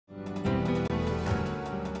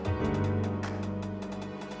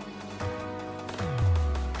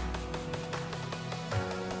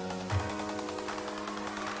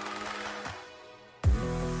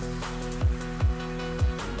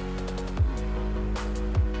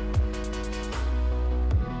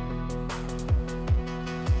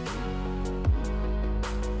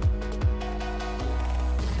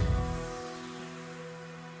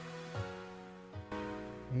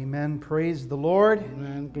Amen. Praise the Lord.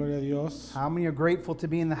 Amén, gloria a Dios. How many are grateful to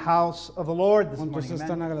be in the house of the Lord this ¿Cuántos morning?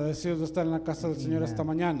 están Amen. agradecidos de estar en la casa del Señor esta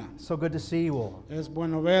mañana? So good to see you all. Es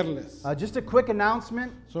bueno verles. Just a quick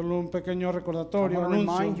announcement. Solo un pequeño I recordatorio, want to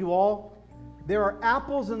remind anuncio. you all, there are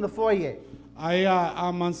apples in the foyer. Hay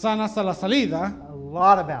manzanas a la salida, A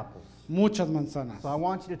lot of apples. muchas manzanas. So I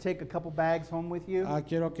want you to take a couple bags home with you.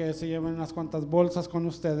 Quiero que se lleven unas cuantas bolsas con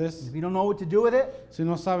ustedes. If you don't know what to do with it, Si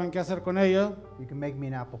no saben qué hacer con ello, you can make me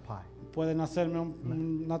an apple pie. pueden hacerme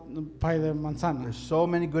un pie de manzana. There's so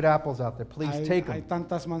many good apples out there. Please take Hay them.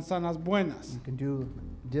 tantas manzanas buenas. You can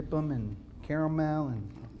dip them in caramel,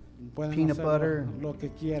 and Pueden Peanut hacer butter. lo que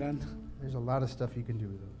quieran. there's a lot of stuff you can do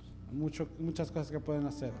with those. Muchas cosas que pueden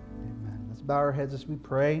hacer. Amen. Let's bow our heads as we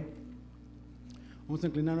pray. Vamos a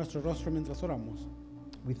inclinar nuestro rostro mientras oramos.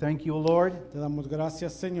 We thank you, O Lord, Te damos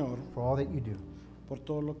gracias, Señor, for all that you do. por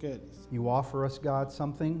todo lo que eres. You offer us, God,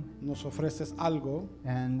 something, Nos ofreces algo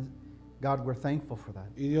and God, we're thankful for that.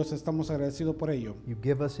 y Dios, estamos agradecidos por ello. You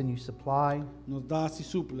give us and you supply, Nos das y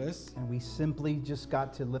suples and we simply just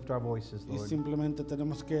got to lift our voices, y Lord. simplemente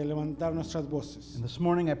tenemos que levantar nuestras voces. And this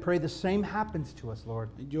morning I pray the same happens to us, Lord.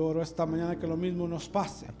 Yo oro esta mañana que lo mismo nos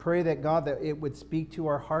pase. I pray that, God, that it would speak to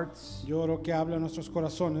our hearts. Yo oro que hable a nuestros I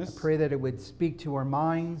corazones, pray that it would speak to our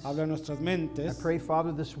minds. hable a nuestras I mentes. pray,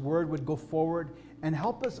 Father, this word would go forward and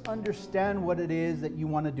help us understand what it is that you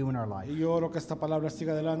want to do in our life. Y yo oro que esta palabra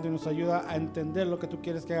siga adelante y nos ayuda a entender lo que tú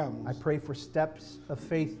quieres que I hagamos. pray for steps of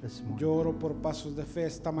faith this morning. Yo oro por pasos de fe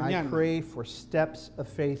esta I mañana. pray for steps of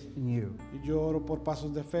faith in you. Y yo oro por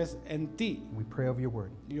pasos de fe en ti. We pray over your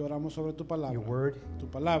word. Y oramos sobre tu palabra. Your word, Tu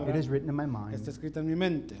palabra it is written in my mind. está escrita en mi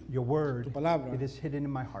mente. Your word, Tu palabra it is hidden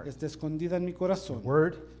in my heart. está escondida en mi corazón.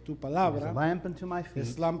 Word, Tu it is a palabra lamp unto my feet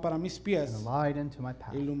es lámpara a mis and pies a light unto my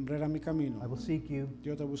path. y lumbrera a mi camino. I will seek you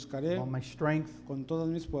Yo te with buscaré all my strength con todas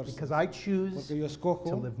mis fuerzas, because I choose porque yo to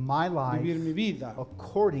escojo live my vivir mi life vida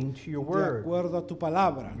according to your de word. acuerdo a tu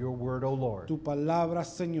palabra. Your word, O Lord. Tu palabra,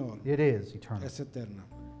 Señor, It is eternal. es eterna.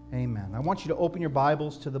 Amen. I want you to open your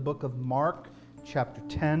Bibles to the book of Mark, chapter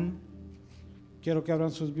 10. Quiero que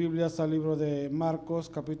abran sus Biblias al libro de Marcos,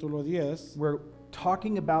 capítulo 10. We're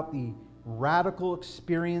talking about the radical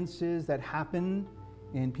experiences that happen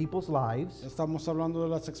in people's lives Estamos hablando de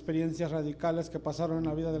las experiencias radicales que pasaron en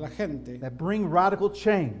la vida de la gente, that bring radical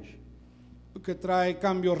change. que trae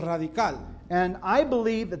cambio radical. And I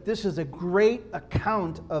believe that this is a great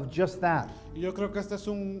account of just that. Y yo creo que este es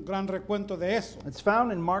un gran recuento de eso. It's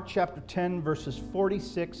found in Mark chapter 10, verses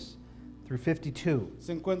 46 through 52.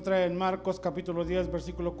 Se encuentra en Marcos, capítulo 10,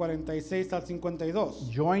 versículo 46 al 52.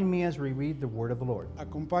 Join me as we read the word of the Lord.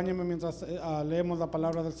 Acompáñame mientras leemos la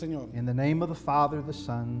palabra del Señor. In the name of the Father, the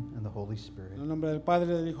Son, and the Holy En Spirit. el nombre del Padre,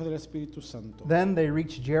 del Hijo y del Espíritu Santo. Then they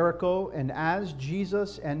reached Jericho, and as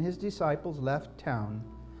Jesus and his disciples left town,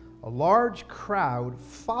 a large crowd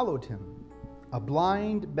followed him. A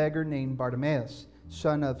blind beggar named Bartimaeus,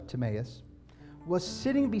 son of Timaeus, was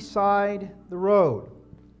sitting beside the road.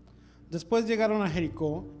 Después llegaron a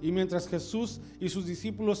Jericó, y mientras Jesús y sus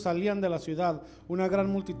discípulos salían de la ciudad, una gran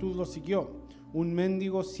multitud los siguió. Un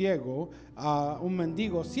mendigo ciego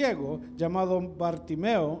llamado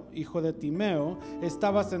Bartimeo, hijo de Timeo,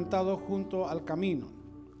 estaba sentado junto al camino.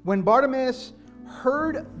 When Bartimaeus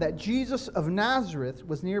heard that Jesus of Nazareth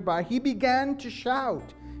was nearby, he began to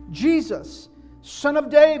shout, Jesus, Son of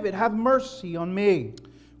David, have mercy on me.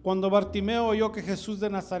 Cuando Bartimeo oyó que Jesús de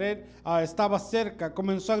Nazaret estaba cerca,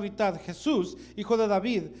 comenzó a gritar, Jesús, hijo de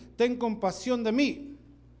David, ten compasión de mí.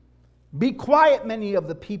 Be quiet, many of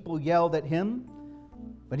the people yelled at him,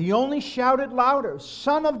 but he only shouted louder,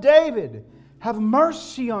 Son of David, have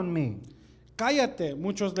mercy on me. Cállate,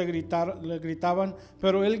 muchos le gritaban,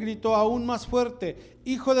 pero él gritó aún más fuerte,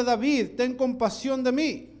 Hijo de David, ten compasión de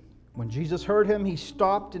mí. When Jesus heard him, he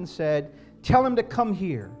stopped and said, Tell him to come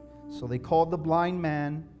here. So they called the blind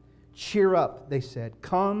man. Cheer up, they said.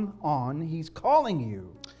 Come on, he's calling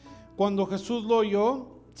you. Cuando Jesús lo oyó,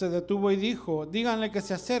 se detuvo y dijo, díganle que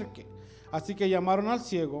se acerque. Así que llamaron al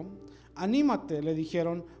ciego. Anímate, le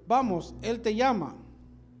dijeron, vamos, él te llama.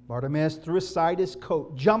 Bartimaeus threw aside his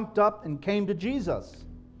coat, jumped up, and came to Jesus.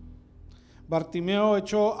 Bartimeo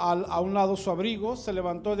echó a un lado su abrigo, se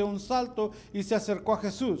levantó de un salto y se acercó a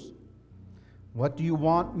Jesús. What do you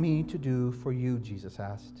want me to do for you? Jesus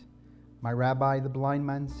asked. My rabbi, the blind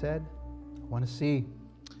man said, I want to see.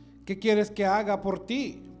 ¿Qué quieres que haga por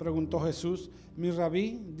ti? Preguntó Jesús. Mi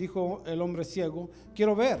rabí, dijo el hombre ciego,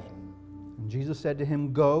 quiero ver. And Jesus said to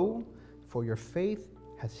him, Go, for your faith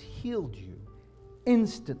has healed you.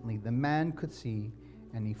 Instantly the man could see,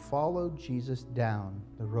 and he followed Jesus down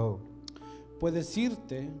the road. puedes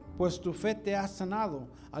irte, pues tu fe te ha sanado.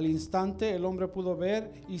 Al instante el hombre pudo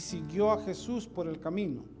ver y siguió a Jesús por el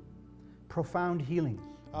camino. Profound healing.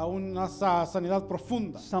 A una sanidad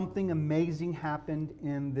profunda. Something amazing happened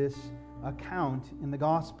in this account in the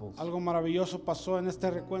Gospels. Algo maravilloso pasó en este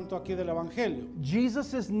recuento aquí del Evangelio.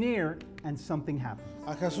 Jesus is near and something happens.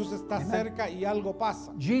 A Jesús está Amen. cerca y algo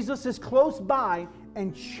pasa. Jesus is close by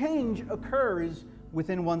and change occurs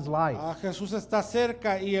within one's life. A Jesús está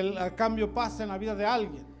cerca y el cambio pasa en la vida de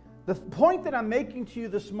alguien. The point that I'm making to you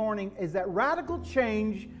this morning is that radical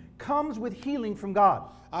change comes with healing from God.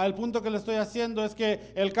 El punto que le estoy haciendo es que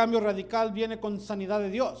el cambio radical viene con sanidad de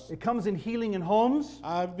Dios. It comes in healing in homes,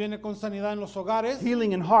 Viene con sanidad en los hogares,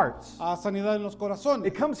 healing in hearts. sanidad en los corazones.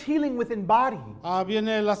 It comes healing within body,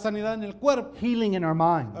 Viene la sanidad en el cuerpo, healing in our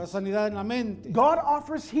mind. sanidad en la mente. God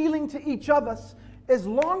offers healing to each of us as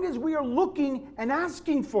long as we are looking and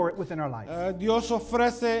asking for it within our life. Dios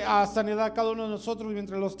ofrece sanidad a cada uno de nosotros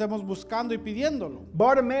mientras lo estemos buscando y pidiéndolo.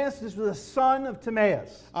 Bartimaeus, this was a son of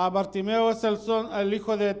Timaeus. Bartimeo es el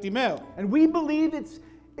hijo de Timeo. And we believe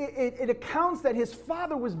it accounts that his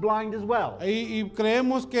father was blind as well. Y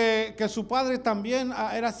creemos que su padre también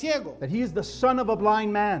era ciego, That he is the son of a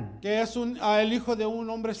blind man. que es el hijo de un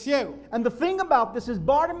hombre ciego. And the thing about this is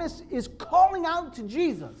Bartimaeus is calling out to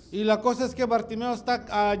Jesus. Y la cosa es que Bartimeo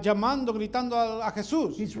está llamando, gritando a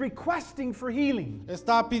Jesús. He's requesting for healing.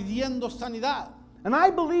 Está pidiendo sanidad. And I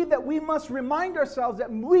believe that we must remind ourselves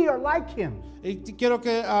that we are like him. Y quiero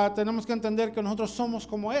que tenemos que entender que nosotros somos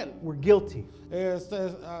como él. We're guilty.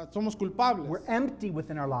 Somos culpables. We're empty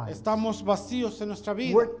within our lives. Estamos vacíos en nuestra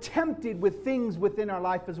vida. We're tempted with things within our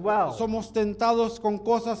life as well. Somos tentados con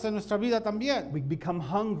cosas en nuestra vida también. We become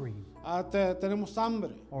hungry, Tenemos hambre.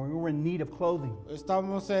 or we're in need of clothing.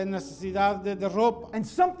 Estamos en necesidad de ropa. And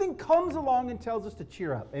something comes along and tells us to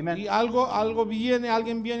cheer up. Amen. Y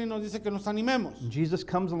alguien viene y nos dice que nos animemos. And Jesus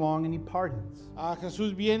comes along and he pardons.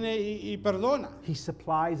 Jesús viene y perdona. He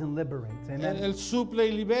supplies and liberates. Amen. Él suple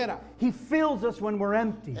y libera. He fills us when we're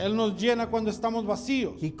empty. Él nos llena cuando estamos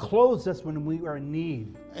vacíos. He clothes us when we are in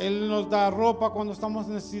need. Él nos da ropa cuando estamos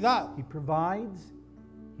en necesidad. He provides.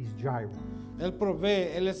 He's Jireh. Él provee,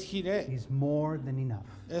 Él es Jireh. He's more than enough.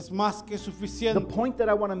 Es más que The suficiente. point that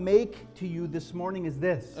I want to make to you this morning is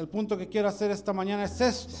this. El punto que quiero hacer esta mañana es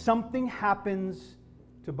esto. Something happens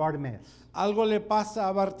to Bartimaeus. Algo le pasa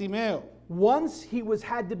a Bartimeo. Once he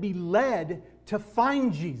had to be led to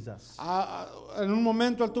find Jesus. En un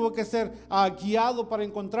momento él tuvo que ser guiado para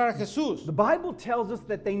encontrar a Jesús. The Bible tells us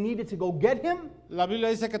that they needed to go get him La Biblia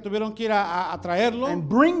dice que tuvieron que ir a traerlo and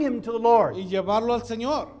bring him to the Lord. y llevarlo al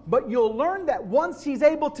Señor. But you'll learn that once he's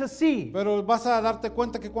able to see, Pero vas a darte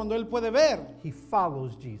cuenta que cuando él puede ver, he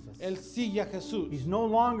follows Jesus. él sigue a Jesús. He's no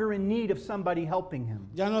longer in need of somebody helping him.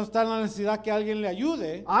 Ya no está en la necesidad que alguien le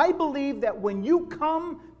ayude. I believe that when you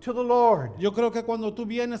come to the Lord Yo creo que cuando tú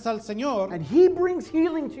vienes al Señor and he brings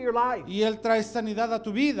healing to your life, y Él trae sanidad a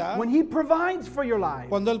tu vida, when he provides for your life,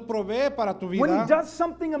 cuando Él provee para tu when he vida, does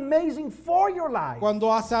something amazing for your life,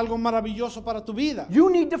 cuando hace algo maravilloso para tu vida, you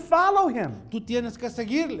need to follow him. tú tienes que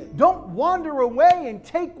seguirle. Don't wander away and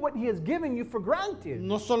take what he has given you for granted.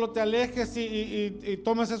 No solo te alejes y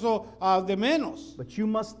tomes eso de menos, But you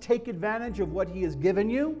must take advantage of what he has given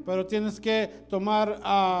you pero tienes que tomar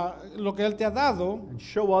lo que Él te ha dado and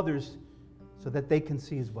show others so that they can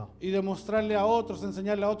see as well. y demostrarle a otros,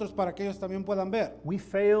 enseñarle a otros para que ellos también puedan ver. We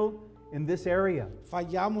fail in this area.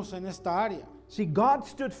 Fallamos en esta área. See, God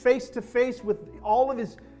stood face to face with all of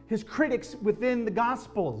his critics within the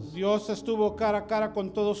Gospels. Dios estuvo cara a cara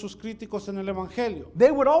con todos sus críticos en el Evangelio.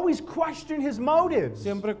 They would always question his motives.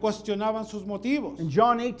 Siempre cuestionaban sus motivos. In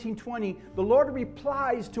John 18:20, the Lord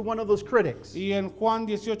replies to one of those critics. Y en Juan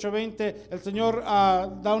 18:20 el Señor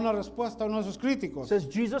da una respuesta a uno de sus It críticos. says,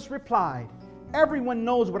 Jesus replied, "Everyone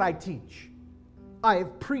knows what I teach. I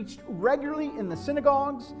have preached regularly in the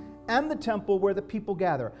synagogues and the temple where the people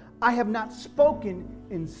gather. I have not spoken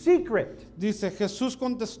in secret." Dice, Jesús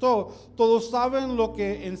contestó, todos saben lo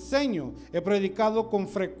que enseño. He predicado con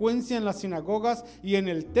frecuencia en las sinagogas y en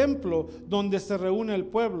el templo donde se reúne el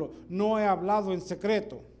pueblo. No he hablado en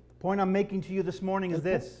secreto. The point I'm making to you this morning is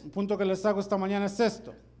this. El punto que les hago esta mañana es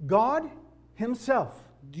esto. God himself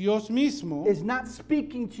Dios mismo is not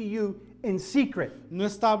speaking to you in secret. no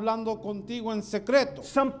está hablando contigo en secreto.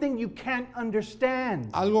 Something you can't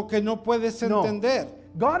understand. Algo que no puedes No. entender.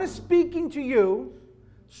 God is speaking to you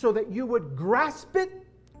so that you would grasp it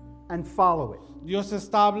and follow it. Dios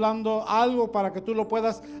está hablando algo para que tú lo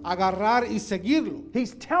puedas agarrar y seguirlo.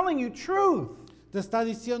 He's telling you truth. te está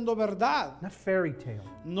diciendo verdad, not fairy tale.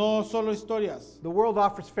 no solo historias. The world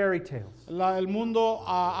offers fairy tales. El mundo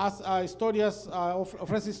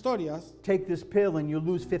ofrece historias. Take this pill and you'll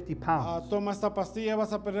lose 50 pounds. Toma esta pastilla y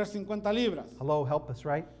vas a perder 50 libras. Hello, help us,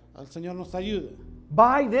 right? El Señor nos ayude.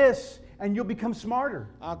 Buy this and you'll become smarter.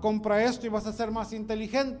 Compra esto y vas a ser más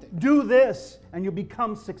inteligente. Do this and you'll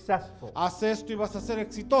become successful. Haz esto y vas a ser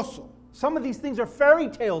exitoso. Some of these things are fairy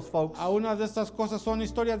tales, folks. Una de estas cosas son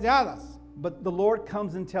historias de hadas. But the Lord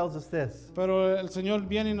comes and tells us this. Pero el Señor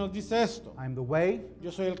viene y nos dice esto. I am the way, Yo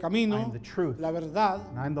soy el camino, I am the truth, la verdad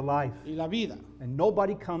and I am the life. y la vida. And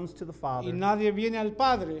nobody comes to the Y Father nadie viene al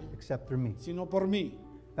Padre except through me. sino por mí.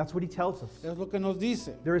 That's what he tells us. Es lo que nos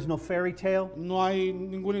dice. There is no fairy tale. No hay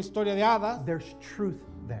ninguna historia de hadas. There's truth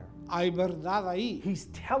there. Hay verdad ahí. He's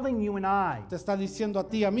telling you and I, Te está diciendo a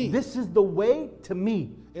ti, a mí. this is the way to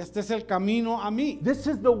me. Este es el camino a mí. This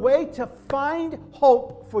is the way to find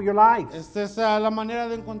hope for your life. Esta es la manera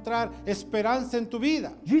de encontrar esperanza en tu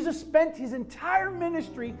vida. Jesus spent his entire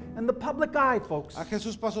ministry in the public eye, folks. A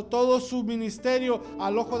Jesús pasó todo su ministerio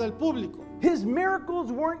al ojo del público. His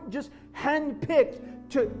miracles weren't just handpicked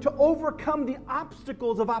to overcome the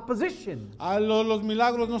obstacles of opposition. Los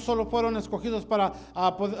milagros no solo fueron escogidos para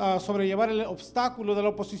sobrellevar el obstáculo de la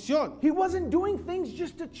oposición. He wasn't doing things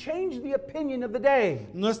just to change the opinion of the day.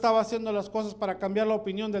 No estaba haciendo las cosas para cambiar la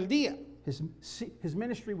opinión del día. His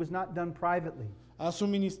ministry was not done privately Su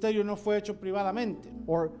ministerio no fue hecho privadamente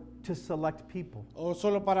or to select people. o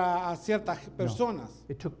solo para ciertas personas.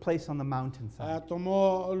 It took place on the mountainside.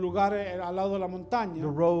 Tomó lugar al lado de la montaña, The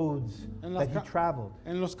roads En las that he traveled.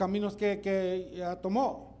 en los caminos que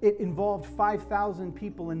tomó. It involved 5,000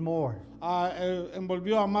 people and more.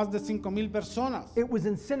 Envolvió a más de 5,000 personas. It was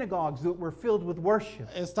in synagogues that were filled with worship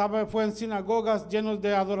Fue en sinagogas llenos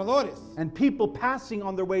de adoradores and people passing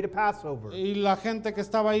on their way to Passover. y la gente que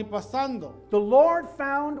estaba ahí pasando. The Lord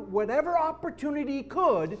found whatever opportunity he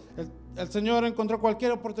could El Señor encontró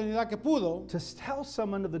cualquier oportunidad que pudo to tell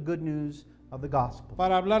someone of the good news of the gospel,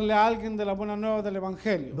 para hablarle a alguien de la buena nueva del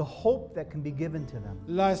Evangelio, the hope that can be given to them.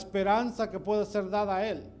 la esperanza que puede ser dada a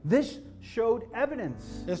él. This showed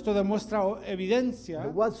evidence Esto demuestra evidencia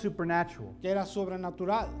it was supernatural. que era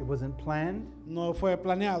sobrenatural. It wasn't planned. No fue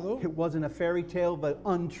planeado, It wasn't a fairy tale of an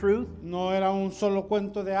untruth, no era un solo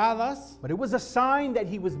cuento de hadas, but it was a sign that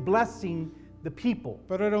he was blessing the people,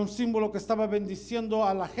 pero era un símbolo que estaba bendiciendo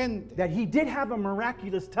a la gente, that he did have a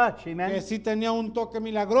miraculous touch, que amen? sí tenía un toque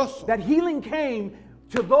milagroso, That healing came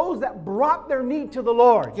to those that brought their need to the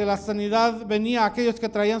Lord. que la sanidad venía a aquellos que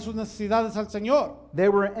traían sus necesidades al Señor. They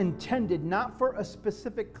were intended not for a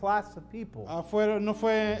specific class of people, No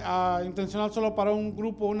fue intencional solo para un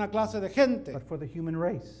grupo, una clase de gente, but for the human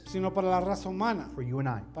race, sino para la raza humana, for you and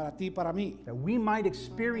I, para ti y para mí, that we might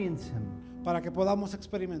experience him. para que podamos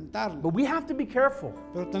experimentarlo. But we have to be careful.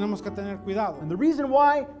 Pero tenemos que tener cuidado. And the reason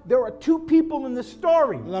why there are two people in the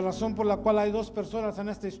story, La razón por la cual hay dos personas en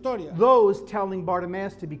esta historia, those telling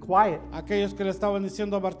Bartimaeus to be quiet, aquellos que le estaban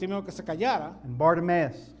diciendo a Bartimeo que se callara, and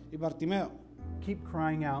Bartimaeus, y Bartimeo keep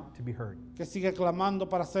crying out to be heard. que sigue clamando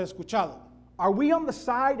para ser escuchado. Are we on the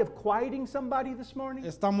side of quieting somebody this morning?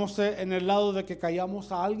 ¿Estamos en el lado de que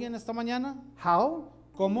callamos a alguien esta mañana? How?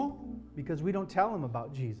 ¿Cómo? Because we don't tell them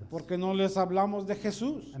about Jesus, Porque no les hablamos de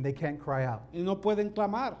Jesús and they can't cry out. y no pueden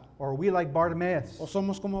clamar. Or are we like Bartimaeus, O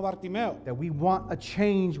somos como Bartimeo, that we want a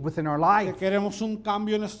change within our que life, queremos un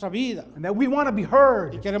cambio en nuestra vida and that we want to be y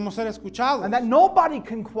heard, queremos ser escuchados and that nobody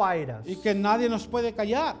can quiet us, y que nadie nos puede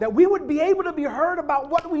callar. that we would be able to be heard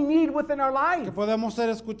about what we need within our life. Que podemos ser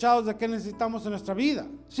escuchados de qué necesitamos en nuestra vida.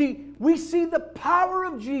 See, we see the power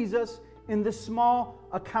of Jesus in this small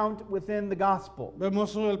account within the gospel.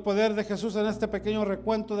 Vemos el poder de Jesús en este pequeño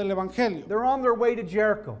recuento del Evangelio. They're on their way to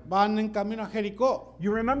Jericho. Van en camino a Jericó.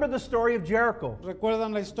 You remember the story of Jericho?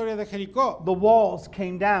 ¿Recuerdan la historia de Jericó? The walls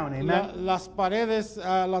came down, amen? Las paredes,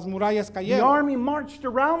 las murallas The cayeron. army marched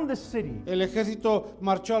around the city. El ejército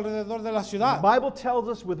marchó alrededor de la The ciudad. Bible tells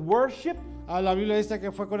us with worship, La Biblia dice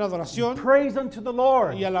que fue con adoración praise unto the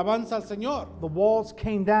Lord. y alabanza al Señor. The walls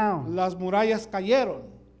came down. Las murallas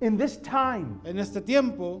cayeron. In this time, En este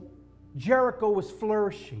tiempo, Jericho was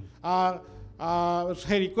flourishing.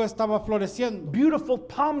 Jericó estaba floreciendo. Beautiful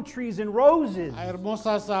palm trees and roses.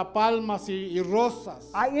 Hermosas palmas y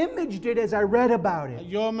rosas. I imaged it as I read about it.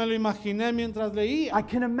 Yo me lo imaginé mientras leía. I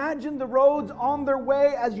can imagine the roads on their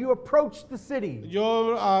way as you approach the city.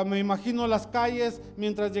 Yo me imagino las calles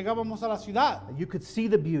mientras llegábamos a la ciudad You could see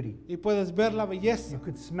the beauty. y puedes ver la belleza, You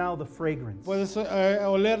could smell the fragrance. puedes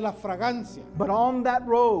oler la fragancia, But on that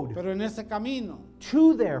road, pero en ese camino,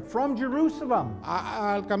 to there, from Jerusalem,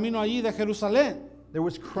 al camino allí de Jerusalén, there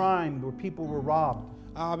was crime where people were robbed.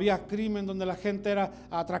 Había crimen donde la gente era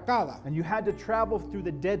atracada and you had to travel through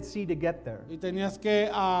the Dead Sea to get there. y tenías que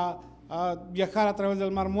viajar a través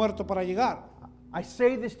del Mar Muerto para llegar. I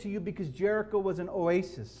say this to you because Jericho was an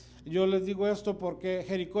oasis. Yo les digo esto porque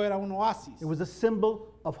Jericó era un oasis, It was a symbol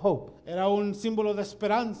of hope. era un símbolo de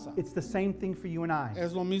esperanza. It's the same thing for you and I.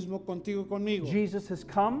 Es lo mismo contigo y conmigo. Jesus has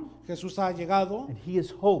come, Jesús ha llegado and he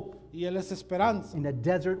is hope y Él es esperanza in a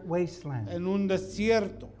desert wasteland en un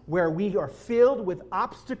desierto where we are filled with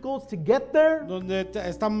obstacles to get there. donde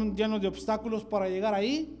estamos llenos de obstáculos para llegar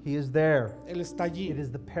ahí. He is there. Él está allí. It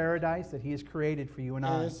is the paradise that he has created for you and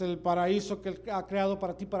I. Es el paraíso que Él ha creado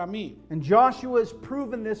para ti, para mí. And Joshua has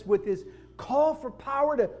proven this with his call for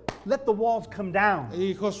power to let the walls come down.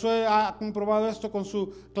 Y Josué ha comprobado esto con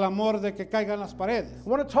su clamor de que caigan las paredes. I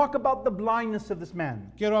want to talk about the blindness of this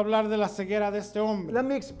man. Quiero hablar de la ceguera de este hombre. Let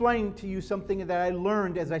me explain to you something that I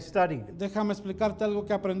learned as I studied. Déjame explicarte algo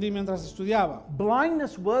que aprendí mientras estudiaba.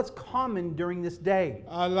 Blindness was common during this day,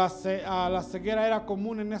 La ceguera era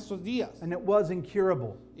común en estos días and it was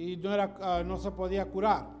incurable. y no se podía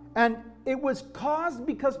curar. And it was caused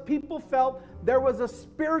because people felt there was a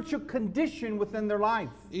spiritual condition within their life.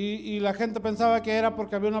 Y la gente pensaba que era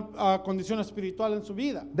porque había una condición espiritual en su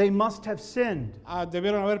vida. They must have sinned,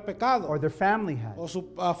 Debieron haber pecado or their family had, o su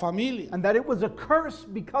familia. and that it was a curse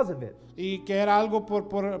because of it. Y que era algo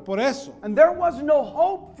por eso. And there was no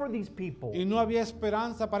hope for these people. Y no había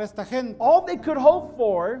esperanza para esta gente. All they could hope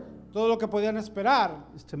for Todo lo que podían esperar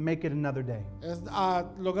is to make it another day. es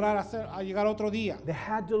lograr llegar otro día. They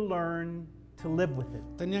had to learn to live with it.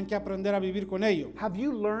 Tenían que aprender a vivir con ello. Have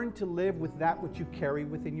you learned to live with that which you carry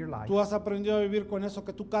within your life? ¿Tú has aprendido a vivir con eso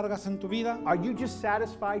que tú cargas en tu vida? Are you just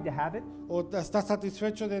satisfied to have it, ¿O estás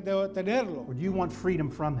satisfecho de tenerlo? or do you want freedom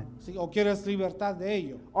from it? ¿Sí? ¿O quieres libertad de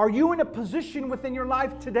ello? Are you in a position within your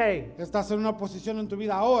life today Estás en una posición en tu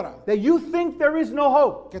vida ahora that you think there is no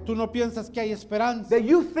hope? que tú no piensas que hay esperanza, That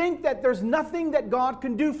you think that there's nothing that God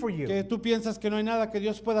can do for you? que tú piensas que no hay nada que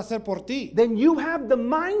Dios pueda hacer por ti. Then you have the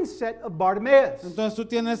mindset of Bartimaeus. Entonces tú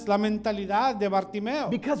tienes la mentalidad de Bartimeo,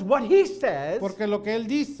 Because what he says porque lo que él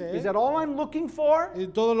dice is that all I'm looking for y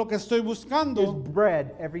todo lo que estoy is buscando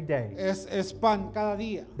bread every day. es pan cada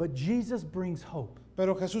día. But Jesus brings hope.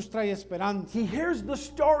 Pero Jesús trae esperanza. He hears the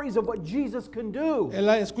stories of what Jesus can do. Él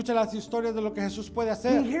escucha las historias de lo que Jesús puede He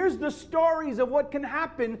hacer. hears the stories of what can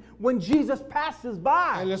happen when Jesus passes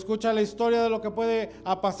by. Él escucha la historia de lo que puede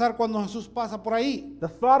pasar cuando Jesús pasa por ahí. The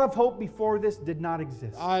thought of hope before this did not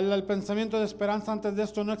exist. El pensamiento de esperanza antes de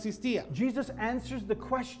esto no existía. Jesus answers the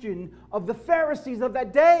question of the Pharisees of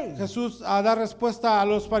that day. Jesús da respuesta a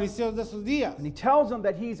los fariseos de esos días. And he tells them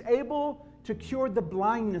that he's able to cure the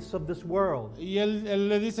blindness of this world. Y él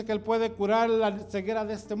le dice que él puede curar la ceguera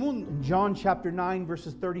de este mundo. In John chapter 9,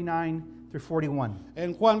 verses 39 through 41,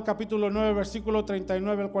 En Juan capítulo 9, versículo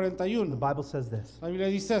 39 al the 41. Bible says this. La Biblia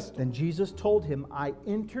dice esto. Then Jesus told him, I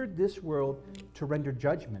entered this world to render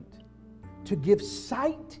judgment, to give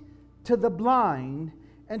sight to the blind,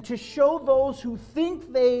 and to show those who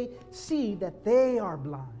think they see that they are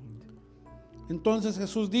blind. Entonces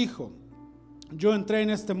Jesús dijo, yo entré en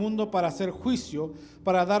este mundo para hacer juicio,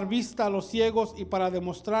 para dar vista a los ciegos y para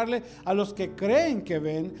demostrarle a los que creen que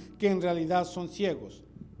ven que en realidad son ciegos.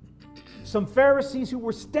 Some Pharisees who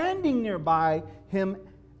were standing nearby him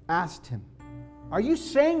asked him, Are you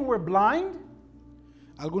saying we're blind?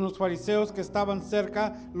 Algunos fariseos que estaban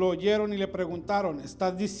cerca lo oyeron y le preguntaron,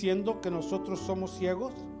 ¿estás diciendo que nosotros somos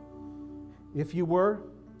ciegos? If you were,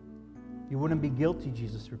 you wouldn't be guilty,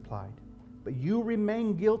 Jesus replied. But you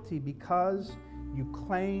remain guilty because you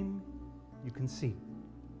claim you can see.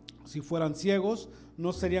 Si fueran ciegos,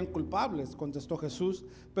 no serían culpables, contestó Jesús,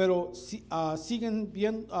 pero siguen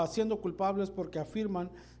siendo culpables porque afirman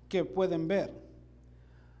que pueden ver.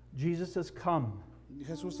 Jesus has come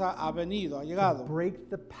Jesús ha venido, ha to llegado break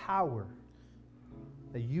the power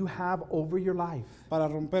that you have over your life para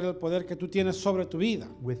romper el poder que tú tienes sobre tu vida,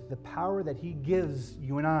 with the power that he gives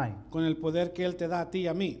you and I con el poder que Él te da a ti y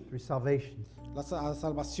a mí, through salvation, la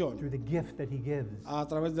salvación, through the gift that he gives. a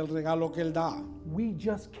través del regalo que Él da. We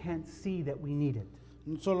just can't see that we need it.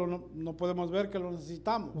 Solo no podemos ver que lo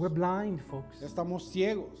necesitamos. We're blind, folks, Estamos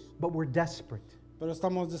ciegos, but we're desperate. pero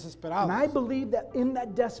estamos desesperados. And I believe that in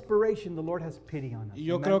that desperation, the Lord has pity on us. Y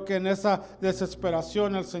yo Amen? creo que en esa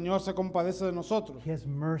desesperación el Señor se compadece de nosotros. He has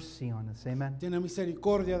mercy on us. Amen. Tiene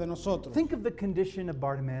misericordia de nosotros. Think of the condition of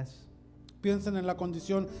Bartimaeus. Piensen en la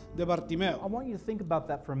condición de I Bartimeo. want you to think about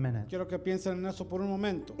that for a minute. Quiero que piensen en eso por un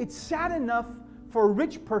momento. It's sad enough for a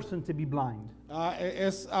rich person to be blind.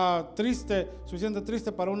 Triste, suficiente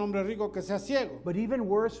triste para un hombre rico que sea ciego, But even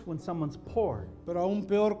worse when someone's poor pero aún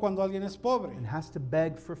peor cuando alguien es pobre and has to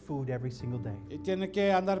beg for food every single day. y tiene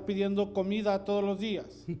que andar pidiendo comida todos los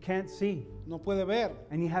días. He can't see No puede ver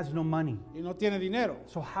and he has no money. y no tiene dinero.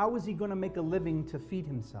 So how is he going to make a living to feed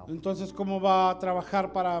himself? Entonces, ¿cómo va a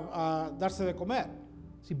trabajar para darse de comer?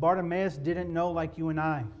 See, Bartimaeus didn't know, like you and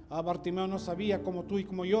I, Bartimeo no sabía, como tú y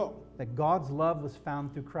como yo, that God's love was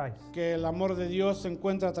found through Christ. que el amor de Dios se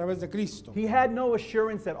encuentra a través de Cristo. He had no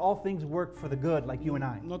assurance that all things work for the good, like you and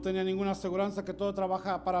I. No tenía ninguna aseguranza que todo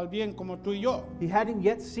trabaja para el bien, como tú y yo. He hadn't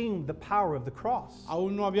yet seen the power of the cross.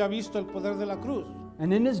 Aún no había visto el poder de la cruz.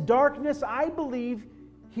 And in his darkness, I believe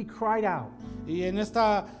he cried out, Y en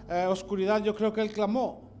esta oscuridad yo creo que él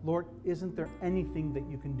clamó, Lord, isn't there anything that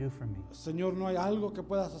you can do for me? Señor, ¿no hay algo que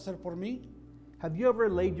puedas hacer por mí? Have you ever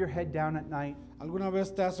laid your head down at night ¿Alguna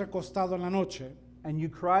vez te has recostado en la noche and you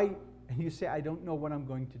cry and you say, I don't know what I'm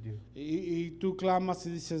going to do? y tú clamas y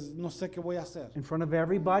dices, no sé qué voy a hacer? In front of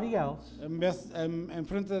everybody else, En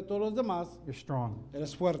frente de todos los demás, you're strong.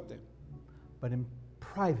 eres fuerte, But in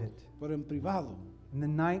private, pero en privado, in the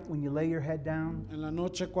night when you lay your head down, en la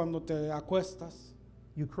noche cuando te acuestas,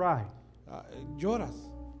 you cry. Lloras.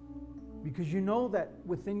 Because you know that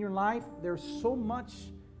within your life, there's so much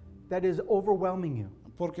that is overwhelming you.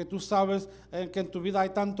 Porque tú sabes que en tu vida hay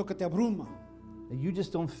tanto que te abruma, That you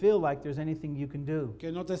just don't feel like there's anything you can do.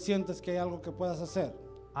 que no te sientes que hay algo que puedas hacer.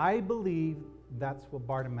 I believe that's what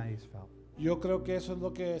Bartimaeus felt. Yo creo que eso es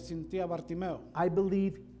lo que sentía Bartimeo. I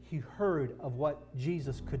believe he heard of what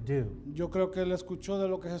Jesus could do. Yo creo que él escuchó de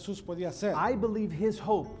lo que Jesús podía hacer. I believe his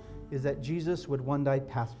hope is that Jesus would one day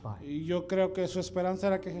pass by. Y yo creo que su esperanza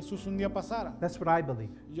era que Jesús un día pasara. That's what I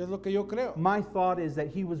believe. Y es lo que yo creo. My thought is that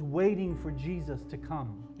he was waiting for Jesus to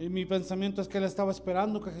come. Y mi pensamiento es que él estaba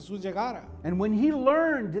esperando que Jesús llegara. And when he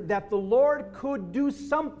learned that the Lord could do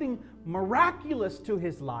something miraculous to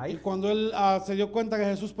his Y life, cuando él se dio cuenta que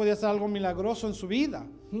Jesús podía hacer algo milagroso en su vida,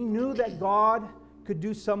 he knew that God could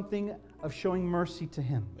do something of showing mercy to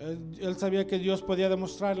him. él sabía que Dios podía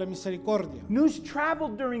demostrarle misericordia. News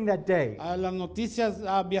traveled during that day, Las noticias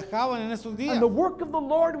viajaban en esos días. and the work of the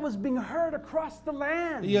Lord was being heard across the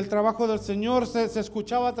land. Y el trabajo del Señor se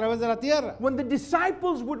escuchaba a través de la tierra. When the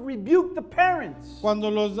disciples would rebuke the parents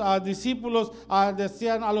Cuando los discípulos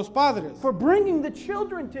decían a los padres for bringing the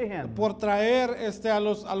children to him. por traer a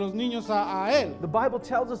los niños a él. The Bible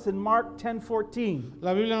tells us in Mark 10:14,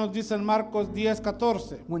 La Biblia nos dice en Marcos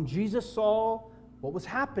 10:14, when Jesus saw what was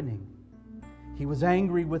happening, he was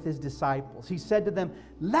angry with his disciples. He said to them,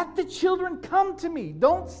 "Let the children come to me.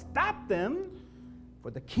 Don't stop them,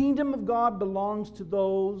 for the kingdom of God belongs to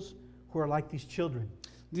those who are like these children."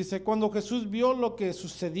 dice, cuando Jesús vio lo que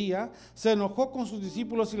sucedía, se enojó con sus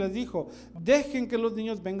discípulos y les dijo, dejen que los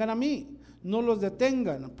niños vengan a mí, no los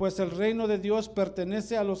detengan, pues el reino de Dios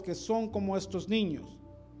pertenece a los que son como estos niños.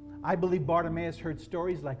 I believe Bartimaeus heard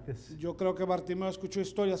stories like this Yo creo que Bartimeo escuchó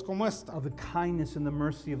historias como esta, of the kindness and the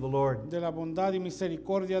mercy of the Lord. de la bondad y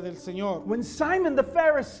misericordia del Señor. When Simon the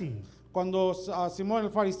Pharisee, Cuando Simón el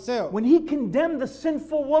fariseo, when he condemned the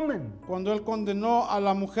sinful woman cuando él condenó a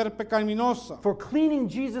la mujer pecaminosa for cleaning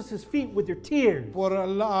Jesus' feet with her tears, por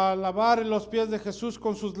lavar los pies de Jesús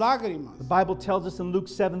con sus lágrimas. the Bible tells us in Luke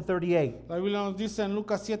 7:38, La Biblia nos dice en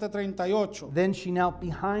Lucas 7:38, then she knelt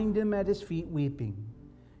behind him at his feet weeping.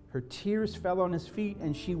 Her tears fell on his feet,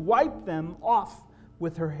 and she wiped them off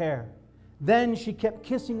with her hair. Then she kept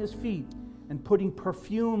kissing his feet and putting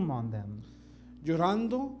perfume on them.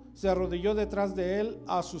 llorando, se arrodilló detrás de él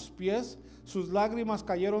a sus pies, sus lágrimas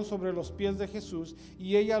cayeron sobre los pies de Jesús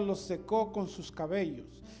y ella los secó con sus cabellos.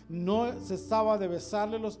 No cesaba de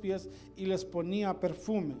besarle los pies y les ponía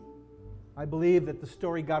perfume. I believe that the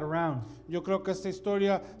story got around, Yo creo que esta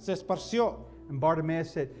historia se esparció. and Bartimaeus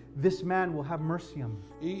said, "This man will have mercy on me."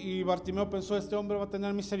 Y Bartimeo pensó, este hombre va a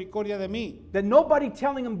tener misericordia de mí. That nobody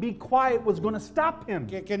telling him be quiet was going to stop him,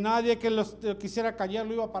 Que nadie que los quisiera callar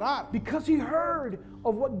lo iba a parar. because he heard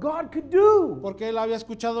of what God could do Porque él había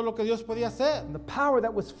escuchado lo que Dios podía hacer. and the power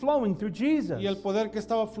that was flowing through Jesus. Y el poder que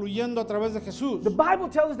estaba fluyendo a través de Jesús. The Bible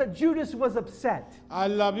tells us that Judas was upset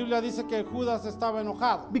La Biblia dice que Judas estaba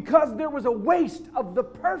enojado. because there was a waste of the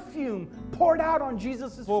perfume poured out on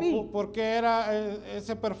Jesus' feet. Porque era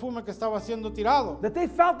ese perfume que estaba siendo tirado. That they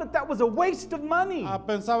felt that that was a waste of money.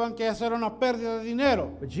 Pensaban que eso era una pérdida de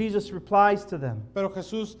dinero. But Jesus replies to them Pero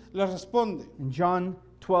Jesús les responde. in John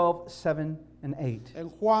 12:7 and 8. En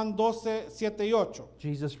Juan 12, 7 y 8.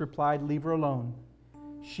 Jesus replied, "Leave her alone.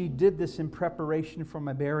 She did this in preparation for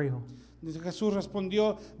my burial." Dice, Jesús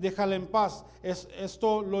respondió, déjala en paz.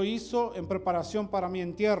 Esto lo hizo en preparación para mi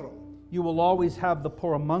entierro. You will always have the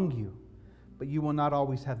poor among you, but you will not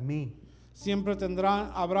always have me. Siempre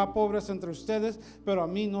habrá pobres entre ustedes, pero a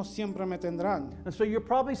mí no siempre me tendrán. And so you're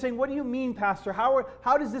probably saying, what do you mean, Pastor? How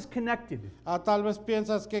does this connected? Tal vez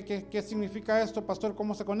piensas, ¿qué significa esto, pastor?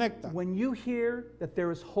 ¿Cómo se conecta? When you hear that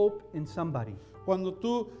there is hope in somebody, Cuando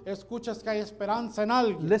tú escuchas que hay esperanza en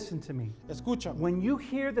alguien, listen to me. escúchame. When you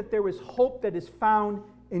hear that there is hope that is found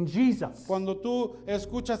in Jesus, Cuando tú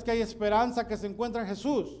escuchas que hay esperanza que se encuentra en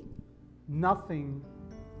Jesús, nothing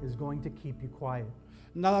is going to keep you quiet.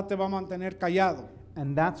 nada te va a mantener callado.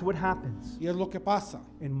 And that's what happens. Y es lo que pasa.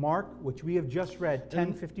 In Mark, which we have just read,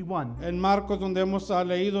 10:51, En Marcos, donde hemos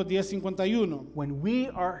leído 10:51, when we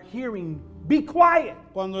are hearing, be quiet,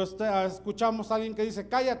 cuando escuchamos a alguien que dice,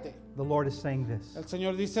 cállate, the Lord is saying this. el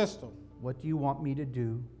Señor dice esto. What do you want me to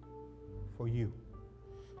do for you?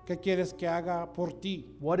 ¿Qué quieres que haga por ti?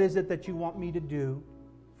 What is it that you want me to do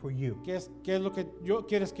for you? ¿Qué es lo que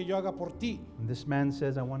quieres que yo haga por ti? And this man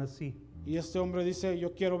says, I want to see. Y este hombre dice, yo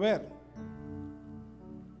quiero ver.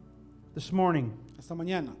 This morning, Esta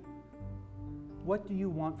mañana, what do you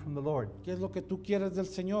want from the Lord? ¿qué es lo que tú quieres del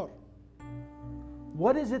Señor?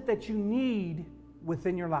 What is it that you need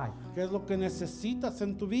within your life? ¿Qué es lo que necesitas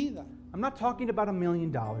en tu vida? I'm not talking about $1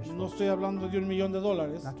 million. No estoy hablando de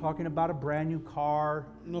 $1,000,000, I'm not talking about a brand new car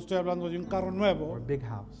no estoy hablando de un carro or nuevo a big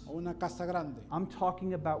house. o una casa grande. I'm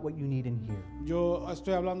talking about what you need in here. Yo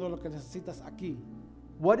estoy hablando de lo que necesitas aquí.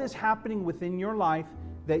 What is happening within your life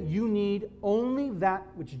that you need only that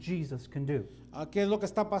which Jesus can do? ¿Qué es lo que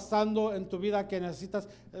está pasando en tu vida que necesitas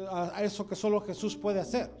a eso que solo Jesús puede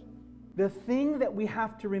hacer? The thing that we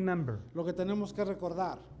have to remember Lo que tenemos que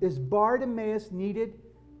recordar is Bartimaeus needed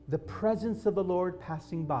the presence of the Lord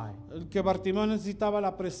passing by. que Bartimeo necesitaba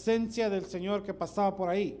la presencia del Señor que pasaba por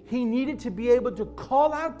ahí. He needed to be able to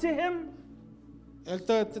call out to him Él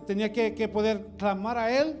tenía que poder clamar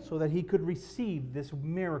a Él so that he could receive this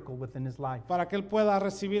miracle within his life. para que Él pueda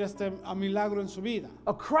recibir este milagro en su vida.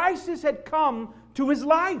 A crisis had come to his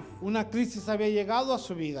life. Una crisis había llegado a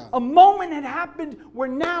su vida. A moment had happened where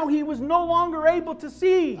now he was no longer able to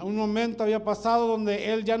see. Un momento había pasado donde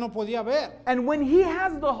Él ya no podía ver. And when he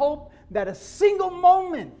has the hope that a single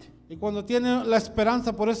moment Y cuando tiene la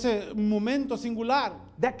esperanza por ese momento singular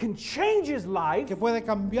that can change his life, que puede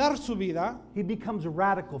cambiar su vida, he becomes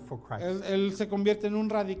radical for Christ. él se convierte en un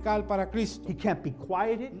radical para Cristo. He can't be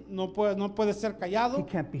quieted. No puede ser He callado,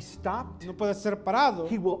 can't be stopped. no puede ser parado.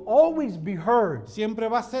 He will always be heard. Siempre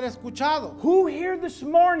va a ser escuchado. Who here this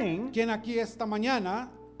morning Quien aquí esta mañana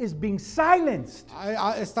is being silenced?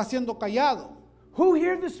 está siendo callado. Who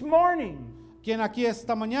here this morning Quien aquí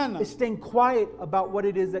esta mañana is staying quiet about what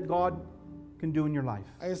it is that God can do in your life?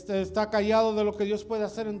 está callado de lo que Dios puede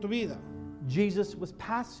hacer en tu vida. Jesus was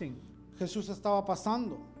passing, Jesús estaba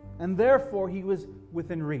pasando and therefore he was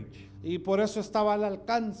within reach. y por eso estaba al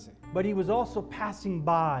alcance, But he was also passing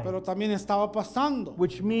by, pero también estaba pasando,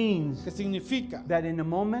 which means que significa that in a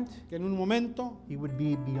moment que en un momento he would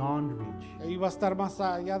be beyond reach. iba a estar más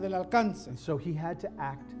allá del alcance. And so he had to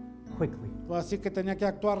act quickly. Así que tenía que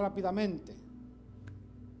actuar rápidamente.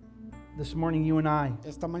 This morning, you and I,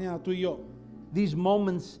 Esta mañana tú y yo, these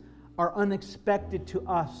moments are unexpected to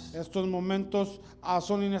us. estos momentos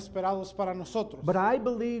son inesperados para nosotros. But I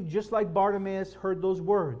believe, just like Bartimaeus heard those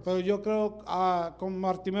words, Pero yo creo como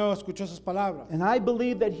Bartimeo escuchó esas palabras. and I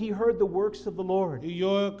believe that he heard the works of the Lord, Y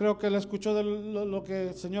yo creo que él escuchó de lo que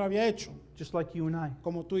el Señor había hecho, just like you and I.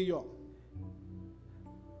 como tú y yo.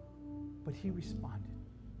 But he responded.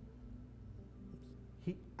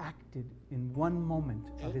 He acted in one moment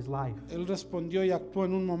of his life. Él respondió y actuó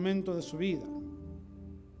en un momento de su vida.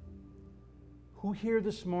 Who here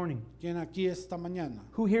this morning, ¿Quién aquí esta mañana?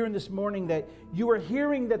 who here in this morning that you are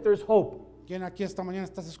hearing that there's hope, ¿Quién aquí esta mañana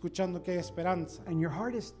estás escuchando que hay esperanza? and your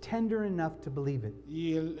heart is tender enough to believe it?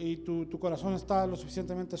 Y tu corazón está lo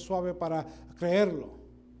suficientemente suave para creerlo.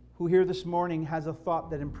 Who here this morning has a thought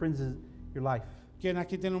that imprisons your life? ¿Quién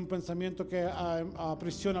aquí tiene un pensamiento que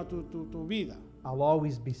aprisiona tu vida? I'll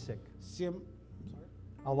always be sick.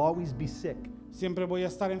 I'll always be sick, Siempre voy a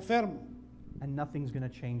estar enfermo and nothing's going to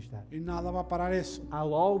change that. y nada va a parar eso.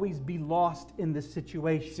 I'll always be lost in this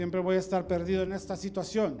situation, Siempre voy a estar perdido en esta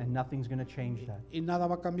situación and nothing's going to change that. y nada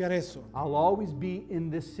va a cambiar eso. I'll always be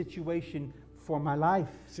in this situation for my life,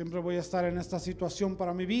 Siempre voy a estar en esta situación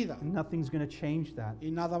para mi vida and nothing's going to change that. y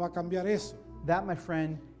nada va a cambiar eso. That, my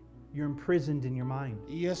friend, you're imprisoned in your mind.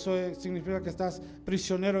 Y eso significa que estás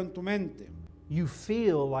prisionero en tu mente. You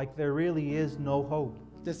feel like there really is no hope.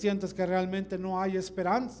 Te sientes que realmente no hay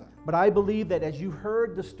esperanza. But I believe that as you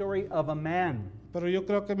heard the story of a man Pero yo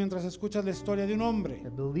creo que mientras escuchas la historia de un hombre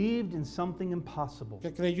that believed in something impossible,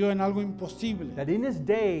 que creyó en algo imposible, that in his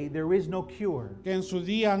day there is no cure, que en su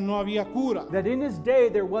día no había cura, that in his day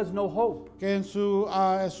there was no hope, que en su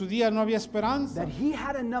día no había esperanza, that he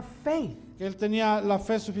had enough faith que él tenía la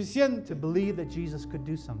fe to suficiente believe that Jesus could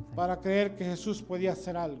do something. para creer que Jesús podía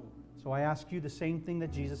hacer algo. So I ask you the same thing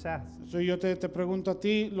that Jesus asked. So yo te pregunto a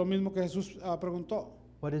ti lo mismo que Jesús preguntó.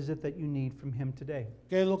 What is it that you need from him today?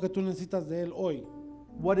 ¿Qué es lo que tú necesitas de él hoy?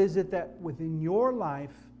 What is it that within your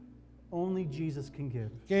life only Jesus can give?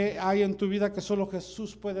 ¿Qué hay en tu vida que solo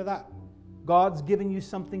Jesús puede dar? God's given you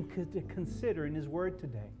something to consider in his word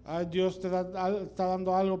today. Dios te está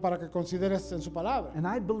dando algo para que consideres en su palabra. And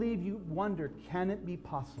I believe you wonder, can it be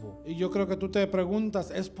possible? Y yo creo que tú te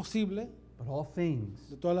preguntas, ¿es posible? But all things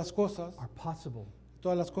De todas las cosas, are possible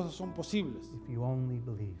todas las cosas son posibles if you only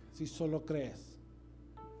believe. si solo crees.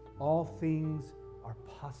 All things are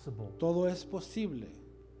possible Todo es posible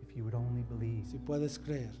if you would only believe. si puedes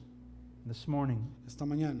creer. This morning, Esta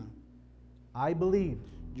mañana I believe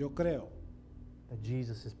yo creo that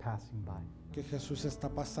Jesus is passing by. que Jesús está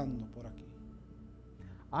pasando por aquí.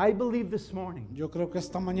 I believe this morning Yo creo que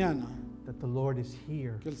esta mañana that the Lord is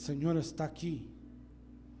here. que el Señor está aquí.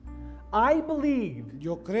 I believe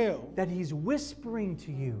Yo creo that he's whispering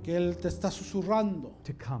to you que Él te está susurrando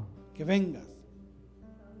to come. que vengas.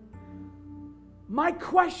 My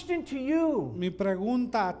question to you Mi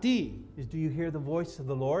pregunta a ti is, do you hear the voice of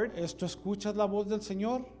the Lord, es, ¿tú escuchas la voz del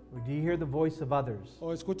Señor or do you hear the voice of others o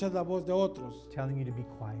escuchas la voz de otros telling you to be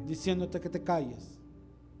quiet? diciéndote que te calles?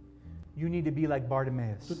 You need to be like Tú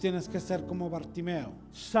Bartimaeus, tienes que ser como Bartimeo,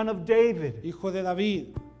 son of David. hijo de David.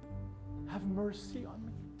 Have mercy on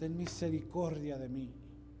me. Ten misericordia de mí.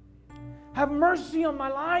 Have mercy on my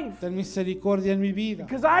life. Ten misericordia en mi vida.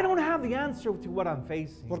 Because I don't have the answer to what I'm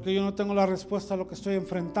facing. Porque yo no tengo la respuesta a lo que estoy I don't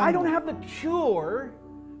enfrentando. have the cure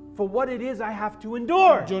for what it is I have to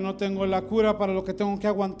endure. Yo no tengo la cura para lo que tengo que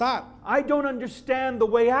aguantar. I don't understand the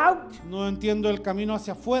way out, No entiendo el camino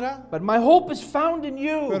hacia afuera, but my hope is found in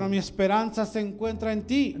pero you. mi esperanza se encuentra en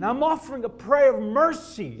ti. And I'm offering a prayer of Y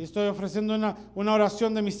mercy estoy ofreciendo una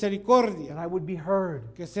oración de misericordia, that I would be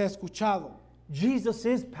heard. que sea escuchado. Jesus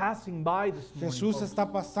is passing by this morning. Jesús folks. está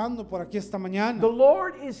pasando por aquí esta mañana. The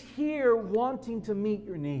Lord is here wanting to meet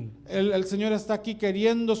your need. El Señor está aquí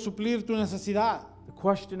queriendo suplir tu necesidad. The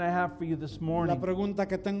question I have for you this La morning pregunta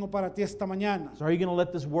que tengo para ti esta mañana is, are you going to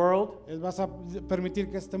let this world, es, ¿vas a permitir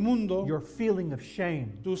que este mundo, your feeling of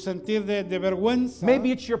shame, tu sentir de vergüenza,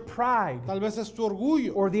 maybe it's your pride tal vez es tu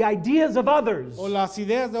orgullo or the ideas of others, o las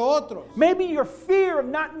ideas de otros, maybe your fear of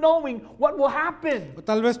not knowing what will happen, o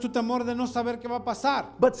tal vez tu temor de no saber qué va a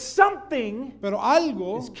pasar, but something pero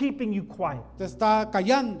algo is keeping you quiet. te está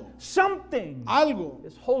callando, Something algo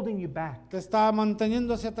is holding you back. te está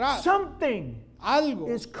manteniendo hacia atrás, Something algo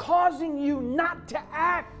is causing you not to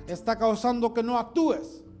act. está causando que no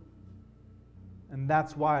actúes And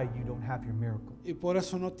that's why you don't have your miracle. y por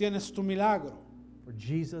eso no tienes tu milagro, For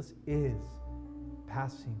Jesus is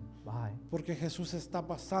passing by. porque Jesús está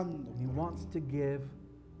pasando And he wants to give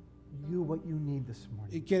you what you need this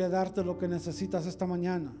morning. y quiere darte lo que necesitas esta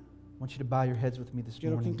mañana. I want you to bow your heads with me this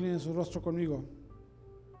Quiero que morning. incline su rostro conmigo.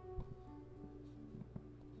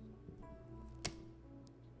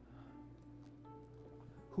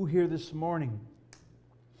 Who here this morning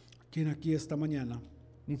 ¿Quién aquí esta mañana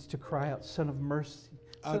needs to cry out, Son of mercy,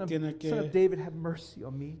 Son tiene que- Son of David, have mercy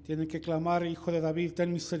on me? tiene que clamar, hijo de David,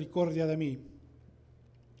 ten misericordia de mí?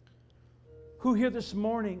 Who here this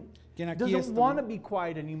morning ¿Quién aquí doesn't esta want to ma- be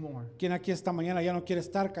quiet anymore? ¿Quién aquí esta mañana ya no quiere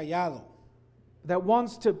estar callado? That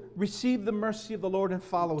wants to receive the mercy of the Lord and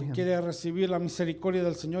follow him Quiere recibir la misericordia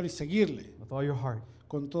del Señor y seguirle with all your heart.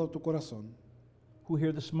 con todo tu corazón. Who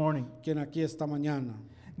here this morning ¿Quién aquí esta mañana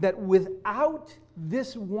that without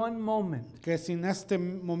this one moment que sin este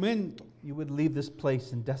momento you would leave this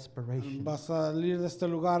place in desperation? vas a salir de este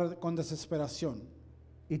lugar con desesperación?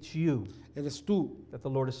 It's you Eres tú that the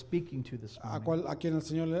Lord is speaking to this morning. a quien el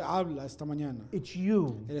Señor le habla esta mañana. It's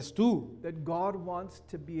you Eres tú that God wants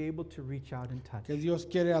to be able to reach out and touch. que Dios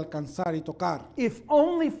quiere alcanzar y tocar. If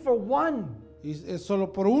only for one, Y es solo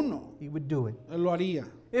por uno, he would do it. Él lo haría.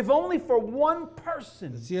 If only for one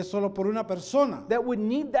person Si es solo por una persona that would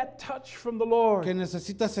need that touch from the Lord, que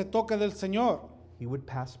necesita ese toque del Señor, he would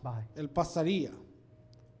pass by. Él pasaría.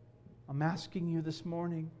 I'm asking you this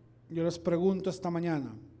morning, Yo les pregunto esta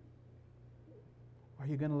mañana, are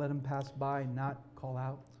you going to let him pass by and not call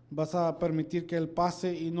out? ¿vas a permitir que Él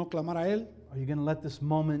pase y no clamar a Él? Are you going to let this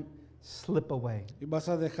moment slip away ¿Y vas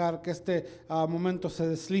a dejar que este momento se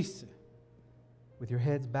deslice with your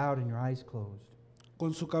heads bowed and your eyes closed?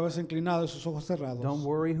 con su cabeza inclinada y sus ojos cerrados. Don't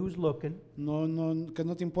worry who's looking. Que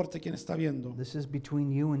no te importe quién está viendo. This is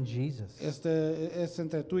between you and Jesus. Este es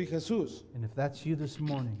entre tú y Jesús. And if that's you this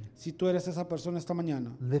morning, Si tú eres esa persona esta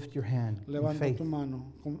mañana, lift your hand in levanta faith. tu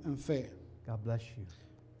mano en fe. God bless you.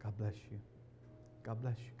 God bless you. God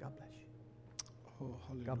bless you. God bless you. Oh,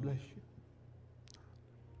 God aleluya. bless you.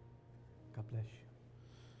 God bless you.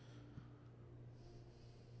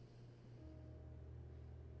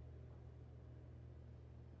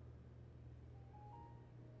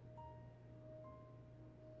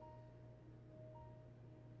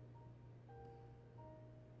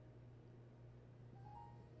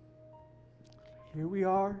 Here we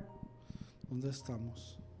are. ¿Dónde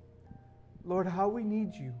estamos? Lord, how we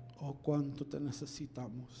need you. Oh, cuánto te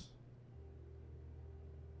necesitamos.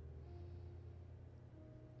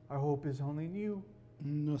 Our hope is only in you.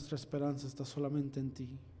 Nuestra esperanza está solamente en ti.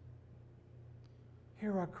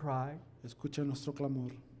 Hear our cry, Escucha nuestro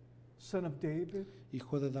clamor, Son of David.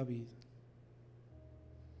 Hijo de David.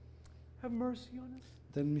 Have mercy on us.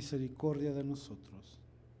 Ten misericordia de nosotros.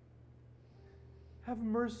 Have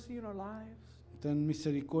mercy in our lives, Ten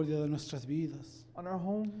misericordia de nuestras vidas, on our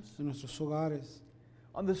homes, de nuestros hogares,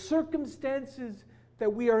 on the circumstances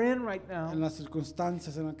that we are in right now. en las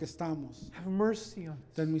circunstancias en las que estamos. Have mercy on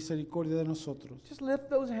us. Ten misericordia de nosotros. Just lift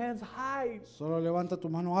those hands high. Solo levanta tu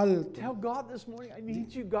mano alto. Tell God this morning, I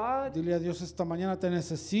need you, God. Dile a Dios esta mañana, te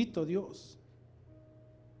necesito, Dios.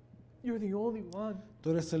 You're the only one. Tú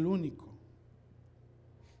eres el único.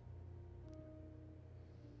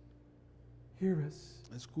 Hear us.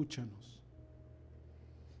 Escúchanos.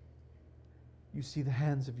 You see the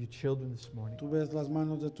hands of your children this morning. Tú ves las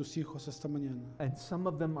manos de tus hijos esta mañana. And some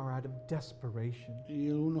of them are out of desperation. Y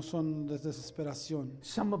algunos son de desesperación.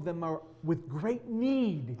 Some of them are with great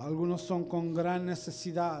need. Algunos son con gran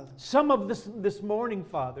necesidad. Some of this morning,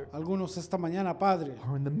 Father, Algunos esta mañana, Padre,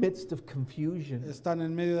 are in the midst of confusion. están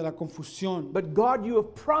en medio de la confusión. But God, you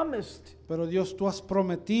have promised Pero Dios, tú has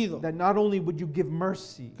prometido that not only would you give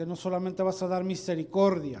mercy, que no solamente vas a dar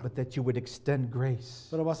misericordia, but that you would extend grace,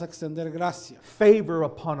 pero vas a extender gracia, favor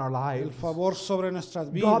upon our el lives. favor sobre nuestras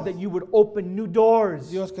God, vidas. that you would open new doors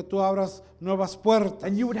Dios, que tú abras nuevas puertas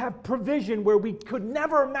and you would have provision where we could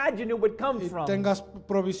never imagine it would come y from. tengas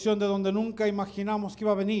provisión de donde nunca imaginamos que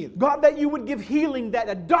iba a venir. God, that you would give healing that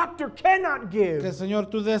a doctor cannot Que, give, Señor,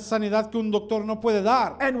 tú des sanidad que un doctor no puede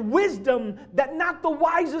dar. and wisdom that not the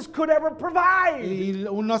wisest could ever provide. Y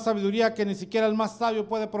una sabiduría que ni siquiera el más sabio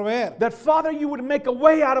puede proveer. That, Father, you would make a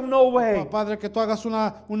way out of no way. Padre, que tú hagas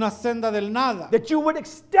una senda del nada. That you would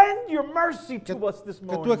extend your mercy to us this Que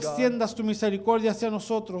tú morning, God. extiendas tu misericordia hacia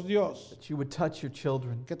nosotros, Dios. That you would touch your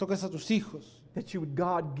children. Que toques a tus hijos. That you would,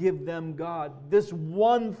 God, give them, God, this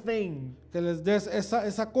one thing Que les des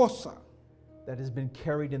esa cosa that has been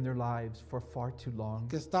carried in their lives for far too long.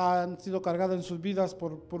 que han sido cargada en sus vidas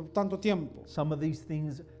por tanto tiempo. Some of these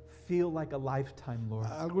things feel like a lifetime, Lord.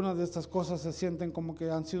 Algunas de estas cosas se sienten como que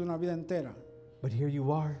han sido una vida entera. But here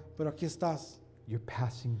you are. Pero aquí estás. You're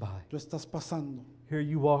passing by. Tú estás pasando. Here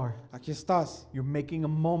you are. Aquí estás. You're making a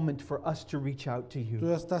moment for us to reach out to Tú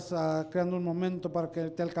you. estás creando un momento para que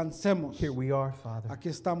te alcancemos. Here we are, Father, Aquí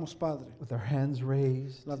estamos, Padre. with our hands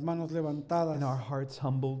raised Las manos levantadas and our hearts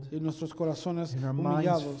humbled y nuestros corazones and our minds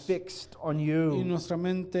humillados fixed on y you, nuestra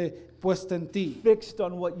mente puesta en ti, fixed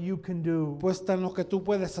on what you can do, puesta en lo que tú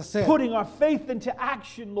puedes hacer, putting our faith into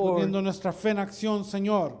action, poniendo Lord, nuestra fe en acción,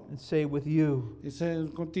 Señor, and say with you, y ser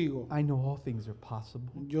contigo. I know all things are possible.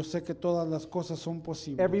 Yo sé que todas las cosas son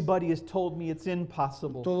posibles. Everybody has told me it's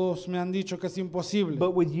impossible, Todos me han dicho que es imposible,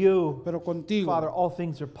 but with you, pero contigo, Father, all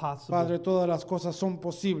things are possible. Padre, todas las cosas son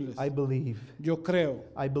posibles. I believe. Yo creo,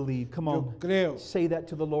 I believe. Come yo on. creo. Say that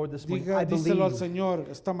to the Lord this morning. I Díselo al believe. Señor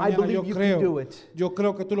esta I mañana. Yo believe you can do creo. it. Yo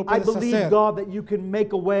creo que tú lo I puedes believe, hacer. God, that you can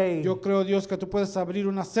make a way. Yo creo, Dios, que tú puedes abrir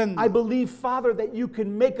una senda. I believe, Father, that you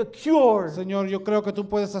can make a cure. Señor, yo creo que tú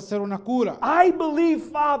puedes hacer una cura. I believe,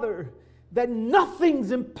 Father, that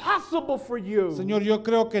nothing's impossible for you. Señor, yo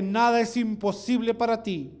creo que nada es imposible para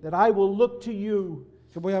ti. That I will look to you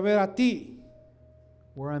Que voy a ver a ti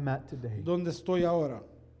where I'm at today. donde estoy ahora.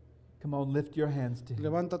 Come on, lift your hands to Him.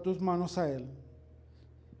 Levanta tus manos a Él.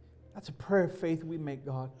 That's a prayer of faith we make,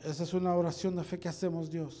 God. Esa es una oración de fe que hacemos,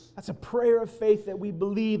 Dios. That's a prayer of faith that we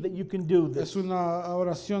believe that you can do this. Es una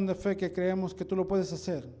oración de fe que creemos que tú lo puedes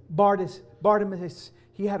hacer. Bartimaeus,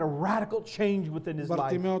 He had a radical change within his life.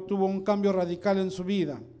 Bartimeo tuvo un cambio radical en su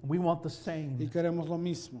vida We want the y same. queremos lo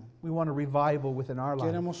mismo. We want a revival within our life.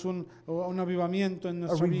 Queremos un avivamiento en A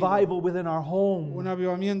nuestra vida, revival within our home. un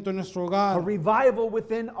avivamiento en nuestro A hogar, revival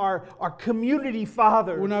within our community,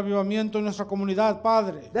 Father. un avivamiento en nuestra comunidad,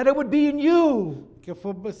 Padre, That it would be in you. que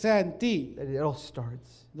sea en ti That it all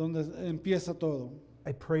starts. donde empieza todo.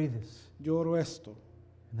 I pray this Yo oro esto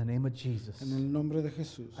in the name of Jesus. en el nombre de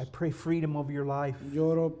Jesús. I pray freedom over your life Yo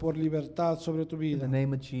oro por libertad sobre tu in vida the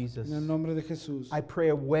name of Jesus. en el nombre de Jesús. I pray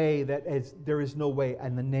a way that there is no way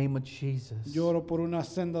in the name of Jesus. Yo oro por una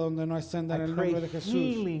senda donde no hay senda en I el pray nombre de Jesús.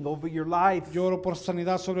 healing over your life. Yo oro por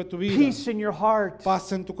sanidad sobre tu vida, Peace in your heart.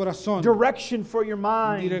 paz en tu corazón, Direction for your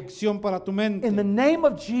mind. dirección para tu mente In the name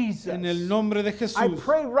of Jesus. en el nombre de I Jesús.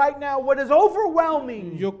 pray right now what is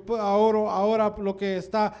overwhelming. Yo oro ahora lo que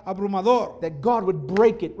está abrumador, That God would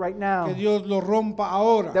break it right que now. Dios lo rompa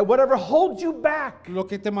ahora. That whatever holds you back Lo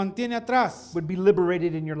que te mantiene atrás would be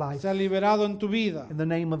liberated in your life. sea liberado en tu vida In the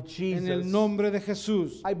name of en el Jesus. nombre de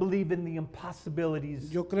Jesús. I believe in the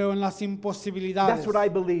impossibilities. Yo creo en las imposibilidades. That's what I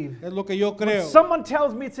believe. Es lo que yo When creo. someone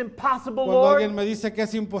tells me it's impossible, Cuando alguien Lord, me dice que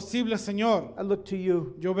es imposible, Señor, I look to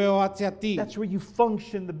you. yo veo hacia ti. That's where you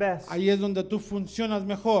function the best. Ahí es donde tú funcionas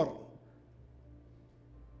mejor.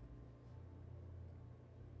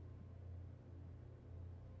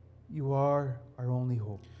 You are our only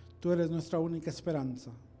hope. Tú eres nuestra única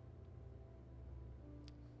esperanza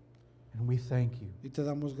And we thank you. y te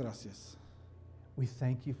damos gracias. We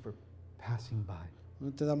thank you for passing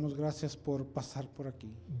by, Te damos gracias por pasar por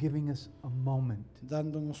aquí, giving us a moment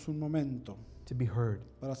dándonos un momento to be heard,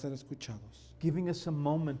 para ser escuchados, giving us a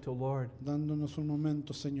moment, oh Lord, dándonos un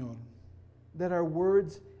momento, Señor, that our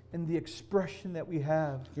words and the expression that we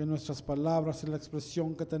have, que nuestras palabras y la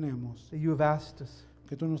expresión que tenemos, that you have asked us,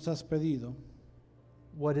 que tú nos has pedido,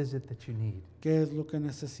 what is it that you need? qué es lo que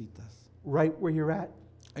necesitas. Right where you're at,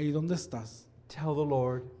 Ahí donde estás, tell the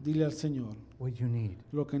Lord dile al Señor what you need.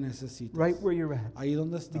 lo que necesitas. Right where you're at, Ahí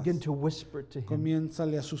donde estás, begin to whisper to Him.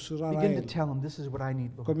 comiénzale a susurrar a Begin to Él. tell Him, this is what I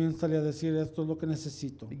need, Lord. Comiénzale a decir, esto es lo que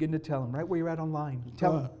necesito. Begin to tell Him, right where you're at online.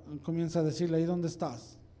 Tell Him, Comienza a decirle, ahí donde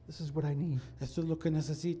estás, this is what I need. esto es lo que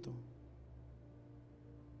necesito.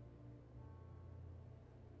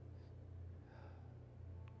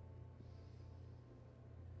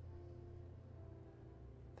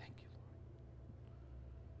 Thank you,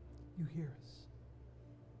 Lord. You hear us.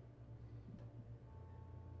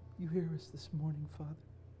 You hear us this morning, Father.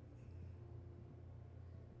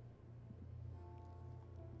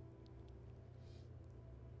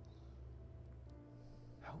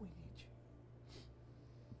 How we need you.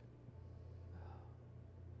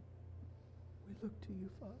 We look to you,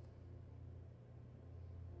 Father.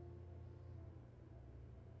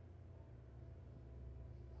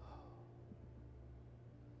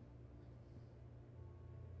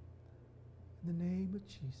 In the name of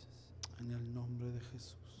Jesus. En el nombre de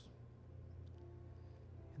Jesús.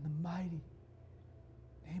 In the mighty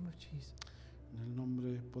name of Jesus. En el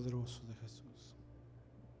nombre poderoso de Jesús.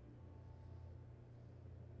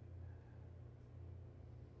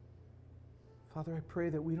 Father, I pray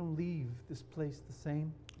that we don't leave this place the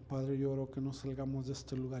same. Padre, yo oro que no salgamos de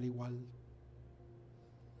este lugar igual.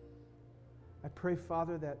 I pray,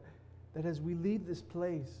 Father, that as we leave this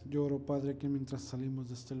place, Yo oro, Padre, que mientras salimos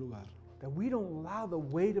de este lugar, that we don't allow the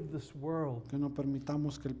weight of this world que no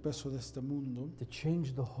permitamos que el peso de este mundo to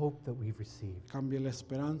change the hope that we've received. cambie la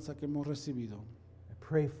esperanza que hemos recibido. I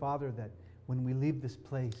pray, Father, that when we leave this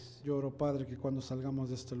place, Yo oro, Padre, que cuando salgamos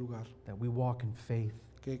de este lugar, that we walk in faith,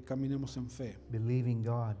 que caminemos en fe, believing,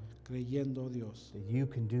 God, creyendo, Dios, that you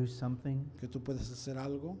can do something que tú puedes hacer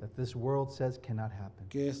algo that this world says cannot happen.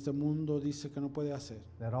 que este mundo dice que no puede hacer.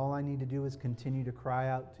 That all I need to do is continue to cry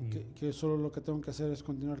out to you Que solo lo que tengo que hacer es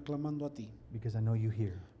continuar clamando a ti, because I know you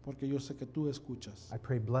hear. porque yo sé que tú escuchas. I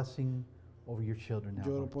pray blessing over your children now,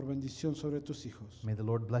 Yo oro Lord. por bendición sobre tus hijos. May the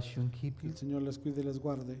Lord bless you and keep Que you. el Señor les cuide y les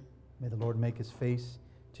guarde. May the Lord make His face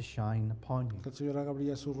to shine upon you. Que el Señor haga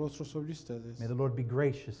brillar su rostro sobre ustedes. May the Lord be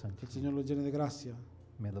gracious Que unto el you. Señor los llene de gracia.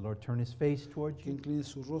 May the Lord turn His face towards Que you, incline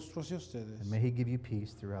su rostro hacia ustedes. and may He give you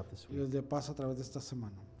peace throughout this Y les week. dé paz a través de esta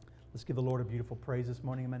semana. Let's give the Lord a beautiful praise this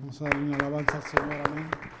morning, amen. Vamos a darle una alabanza al Señor. Amén.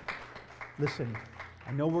 Listen,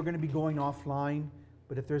 I know we're going to be going offline,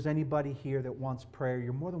 but if there's anybody here that wants prayer,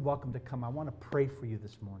 you're more than welcome to come. I want to pray for you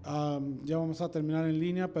this morning. Ya vamos a terminar en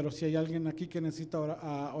línea, pero si hay alguien aquí que necesita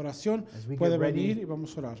oración, As we puede get ready venir y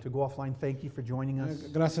vamos a orar. to go offline, thank you for joining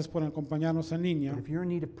us. Gracias por acompañarnos en línea. But if you're in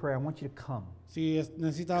need of prayer, I want you to come. Si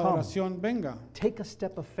necesita Come. oración, venga. Take a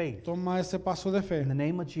step of faith Toma ese paso de fe in the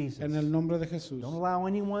name of Jesus. en el nombre de Jesús. Don't allow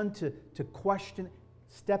anyone to question.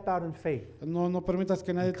 Step out in faith. No permitas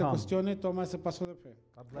que nadie te Come. cuestione, toma ese paso de fe.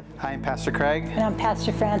 Hi, I'm Pastor Craig. And I'm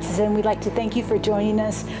Pastor Francis, and we'd like to thank you for joining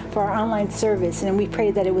us for our online service, and we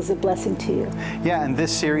pray that it was a blessing to you. Yeah, and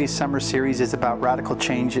this series, summer series, is about radical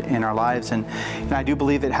change in our lives, and I do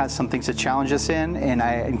believe it has some things to challenge us in, and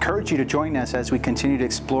I encourage you to join us as we continue to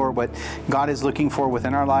explore what God is looking for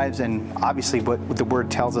within our lives, and obviously what the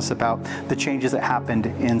Word tells us about the changes that happened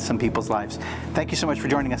in some people's lives. Thank you so much for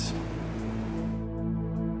joining us.